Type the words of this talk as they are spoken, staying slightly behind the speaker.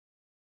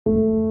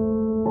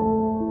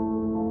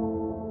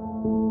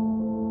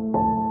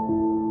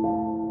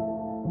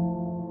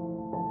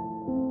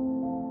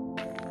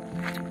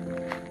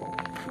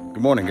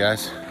Good morning,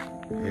 guys.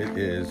 It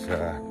is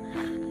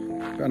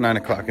about 9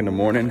 o'clock in the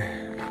morning.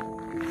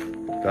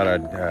 Thought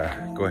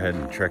I'd go ahead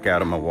and trek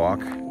out on my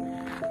walk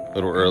a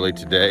little early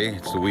today.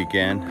 It's the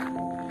weekend,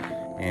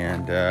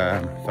 and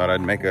thought I'd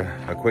make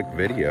a quick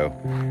video.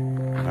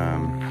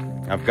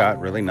 I've got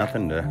really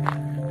nothing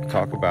to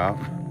talk about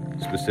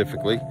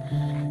specifically.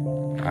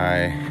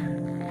 I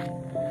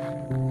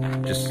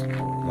just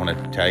want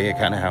to tell you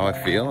kind of how I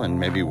feel and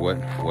maybe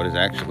what is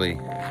actually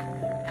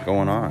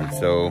going on.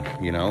 So,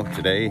 you know,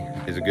 today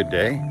is a good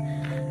day.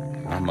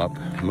 I'm up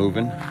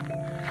moving.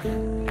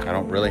 I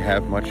don't really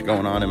have much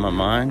going on in my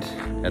mind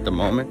at the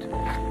moment.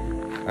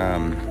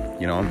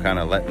 You know, I'm kind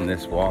of letting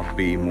this walk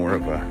be more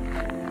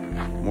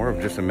of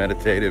just a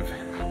meditative,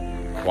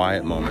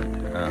 quiet moment.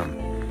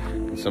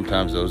 And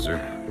sometimes those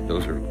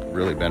are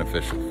really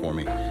beneficial for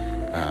me.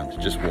 To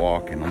just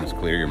walk and almost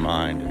clear your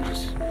mind and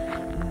just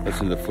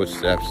listen to the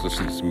footsteps,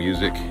 listen to some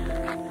music.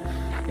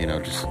 You know,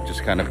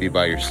 just kind of be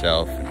by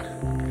yourself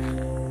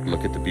and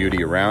look at the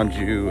beauty around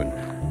you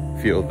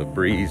and feel the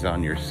breeze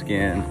on your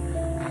skin,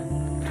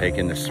 take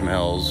in the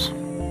smells,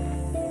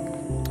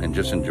 and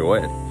just enjoy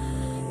it.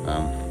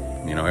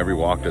 You know, every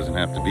walk doesn't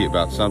have to be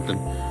about something.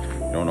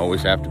 You don't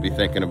always have to be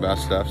thinking about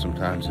stuff.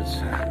 Sometimes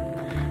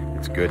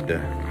it's good to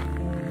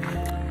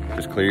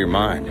just clear your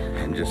mind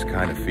and just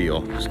kind of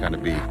feel, just kind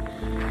of be.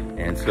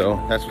 And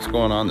so that's what's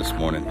going on this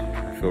morning.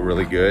 I feel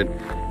really good.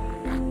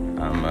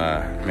 I'm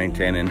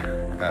maintaining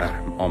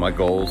all my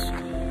goals.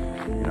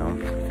 You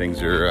know,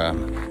 things are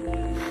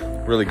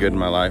really good in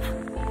my life.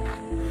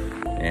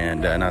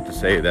 And not to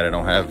say that I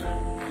don't have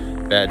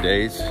bad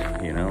days,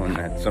 you know, and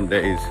that some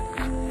days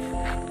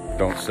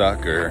don't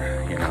suck,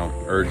 or, you know,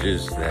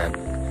 urges that,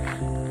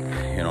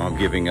 you know, I'm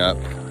giving up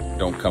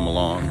don't come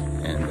along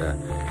and,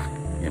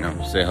 you know,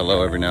 say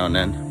hello every now and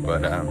then.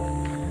 But,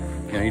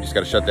 you know, you just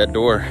got to shut that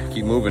door,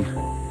 keep moving,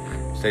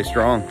 stay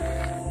strong.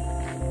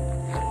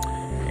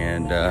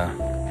 And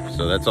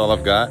so that's all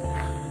I've got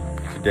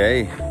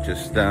today.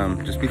 Just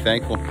be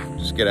thankful,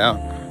 just get out,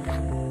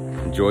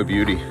 enjoy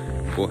beauty,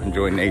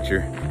 enjoy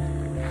nature,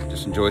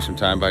 just enjoy some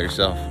time by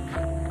yourself.